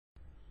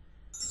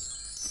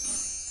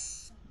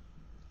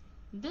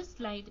This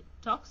slide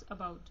talks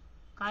about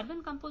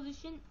carbon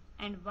composition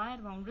and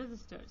wire-wound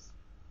resistors.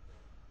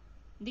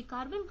 The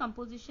carbon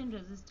composition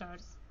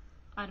resistors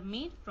are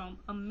made from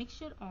a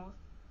mixture of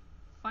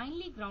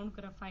finely ground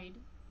graphite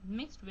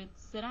mixed with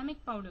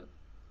ceramic powder,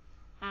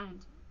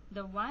 and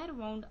the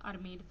wire-wound are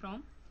made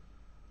from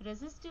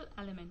resistive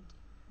element,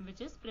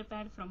 which is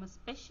prepared from a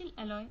special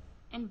alloy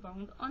and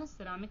wound on a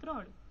ceramic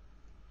rod.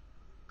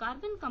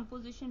 Carbon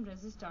composition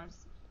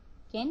resistors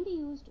can be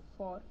used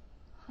for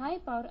high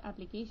power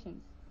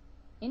applications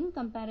in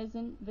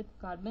comparison with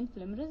carbon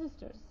film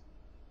resistors.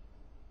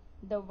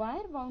 The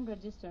wire wound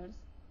resistors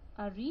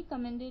are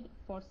recommended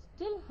for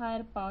still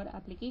higher power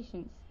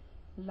applications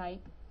like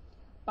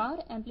power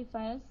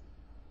amplifiers,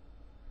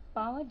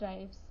 power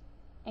drives,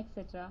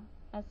 etc.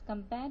 as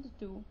compared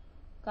to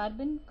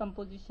carbon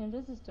composition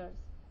resistors.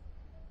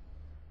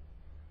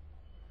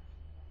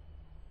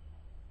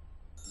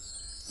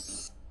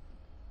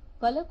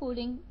 Color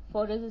coding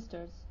for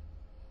resistors.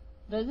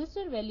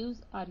 Resistor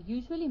values are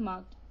usually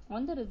marked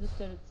on the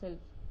resistor itself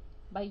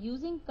by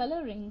using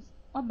color rings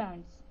or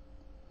bands.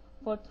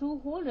 For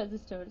through-hole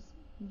resistors,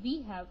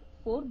 we have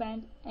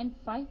 4-band and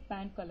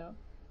 5-band color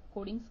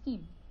coding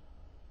scheme.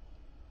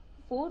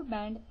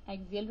 4-band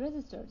axial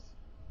resistors.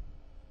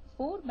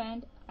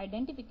 4-band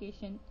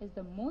identification is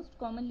the most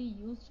commonly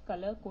used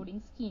color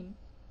coding scheme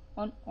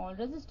on all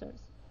resistors.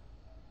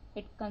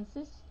 It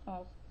consists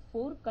of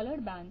 4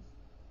 colored bands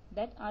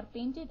that are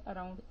painted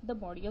around the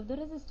body of the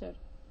resistor.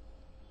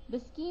 The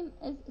scheme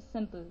is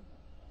simple.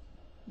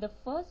 The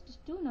first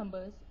 2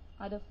 numbers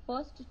are the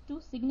first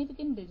 2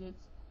 significant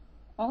digits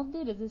of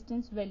the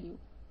resistance value.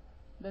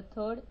 The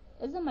third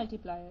is a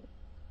multiplier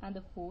and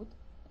the fourth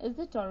is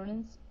the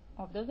tolerance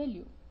of the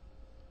value.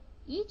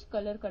 Each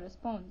color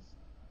corresponds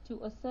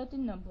to a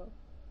certain number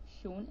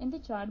shown in the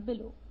chart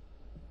below.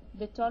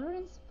 The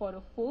tolerance for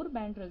a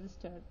 4-band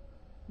resistor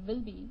will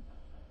be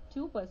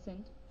 2%,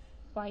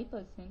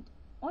 5%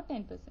 or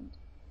 10%.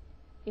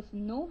 If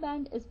no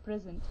band is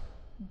present,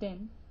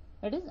 then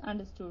it is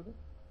understood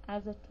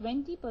as a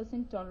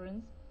 20%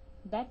 tolerance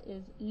that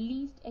is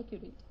least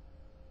accurate.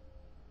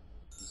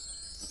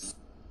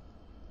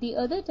 The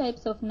other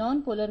types of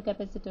non-polar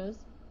capacitors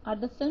are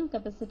the film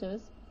capacitors,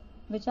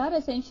 which are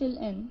essential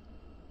in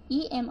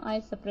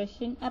EMI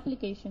suppression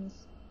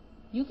applications.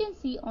 You can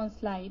see on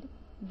slide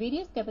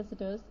various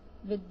capacitors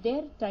with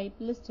their type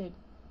listed,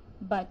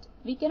 but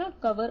we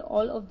cannot cover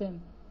all of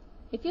them.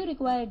 If you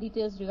require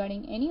details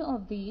regarding any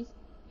of these,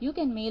 you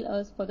can mail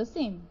us for the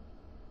same.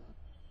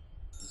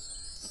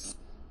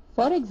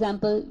 For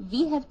example,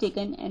 we have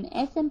taken an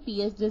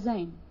SMPS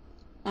design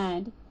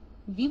and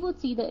we would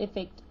see the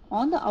effect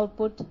on the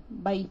output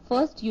by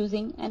first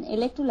using an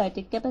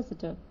electrolytic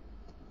capacitor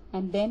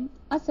and then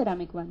a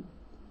ceramic one.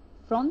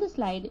 From the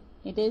slide,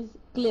 it is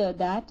clear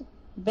that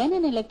when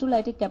an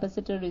electrolytic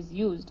capacitor is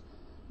used,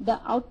 the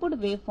output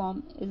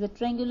waveform is a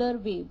triangular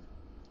wave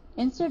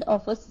instead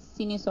of a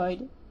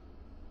sinusoid.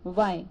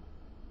 Why?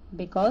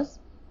 Because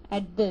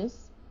at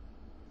this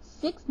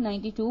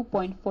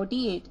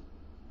 692.48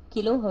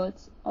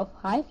 kHz of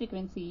high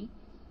frequency,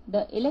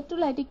 the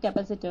electrolytic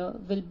capacitor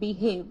will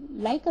behave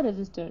like a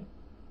resistor,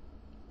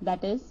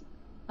 that is,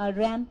 a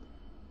ramp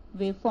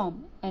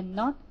waveform and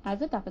not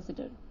as a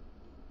capacitor.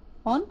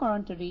 On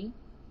contrary,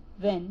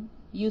 when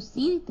you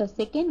see the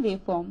second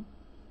waveform,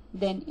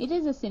 then it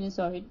is a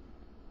sinusoid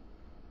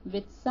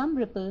with some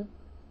ripple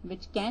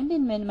which can be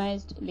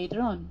minimized later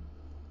on.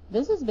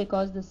 This is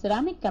because the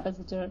ceramic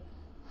capacitor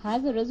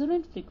has a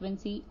resonant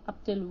frequency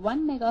up till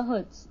 1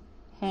 MHz.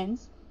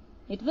 Hence,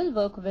 it will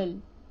work well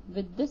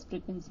with this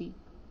frequency.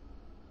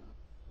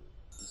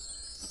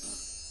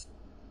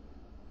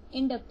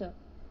 Inductor.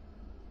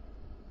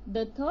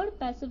 The third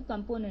passive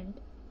component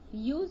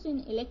used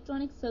in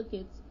electronic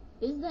circuits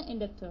is the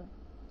inductor.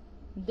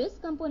 This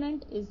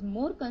component is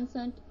more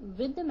concerned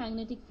with the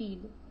magnetic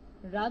field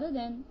rather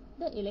than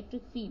the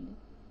electric field,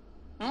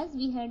 as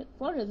we had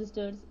for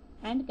resistors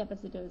and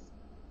capacitors.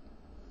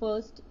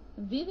 First,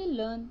 we will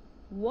learn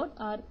what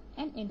are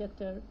an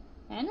inductor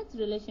and its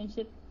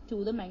relationship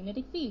to the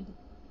magnetic field.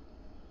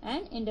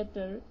 An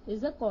inductor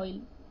is a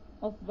coil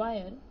of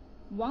wire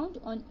wound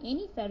on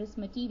any ferrous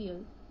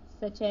material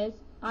such as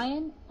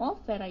iron or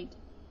ferrite,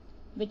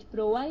 which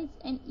provides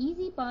an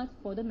easy path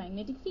for the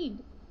magnetic field.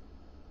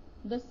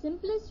 The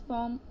simplest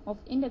form of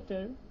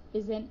inductor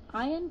is an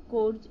iron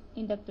cored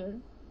inductor,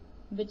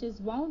 which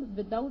is wound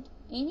without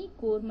any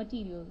core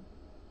material.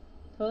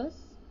 Thus,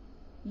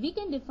 we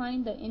can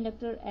define the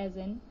inductor as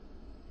an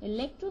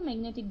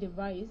electromagnetic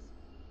device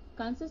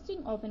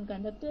consisting of a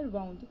conductor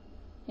wound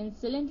in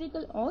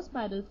cylindrical or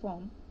spiral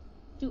form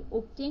to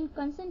obtain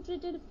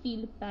concentrated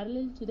field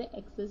parallel to the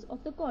axis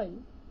of the coil.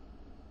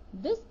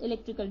 This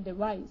electrical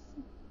device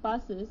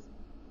passes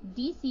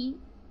DC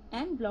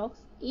and blocks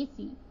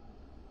AC.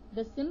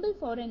 The symbol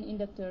for an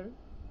inductor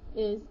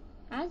is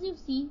as you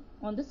see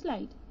on the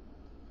slide.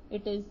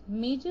 It is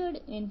measured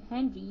in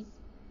henries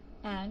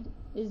and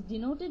is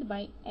denoted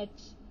by H.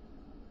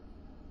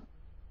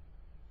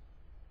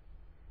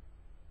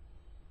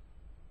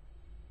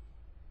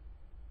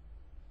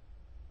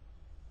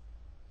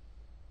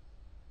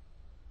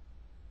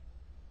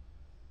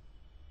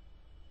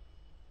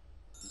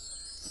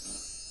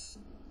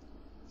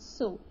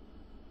 So,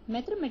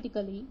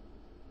 mathematically,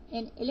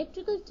 in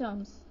electrical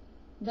terms,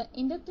 the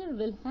inductor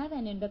will have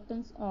an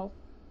inductance of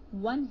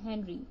 1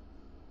 Henry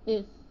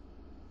if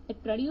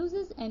it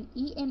produces an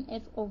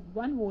EMF of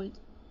 1 volt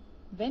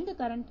when the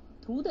current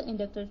through the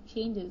inductor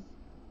changes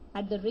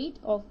at the rate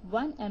of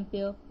 1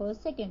 ampere per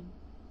second.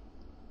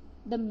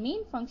 The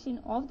main function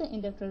of the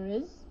inductor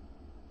is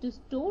to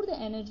store the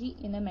energy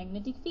in a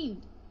magnetic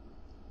field.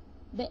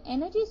 The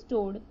energy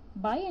stored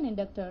by an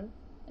inductor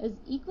is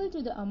equal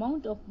to the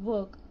amount of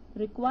work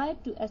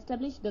required to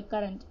establish the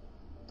current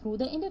through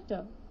the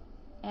inductor,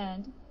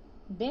 and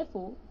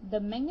therefore the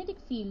magnetic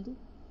field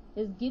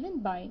is given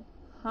by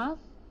half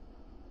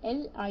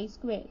Li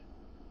square.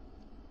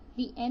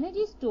 The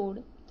energy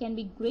stored can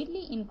be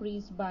greatly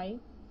increased by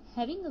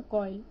having a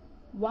coil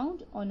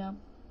wound on a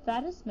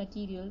ferrous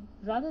material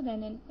rather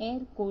than an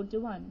air-cooled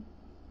one.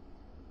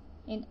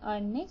 In our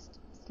next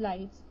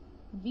slides,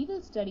 we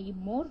will study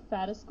more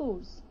ferrous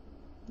cores,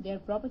 their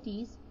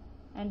properties,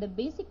 and the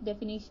basic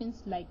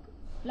definitions like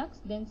flux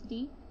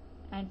density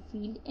and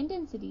field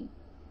intensity.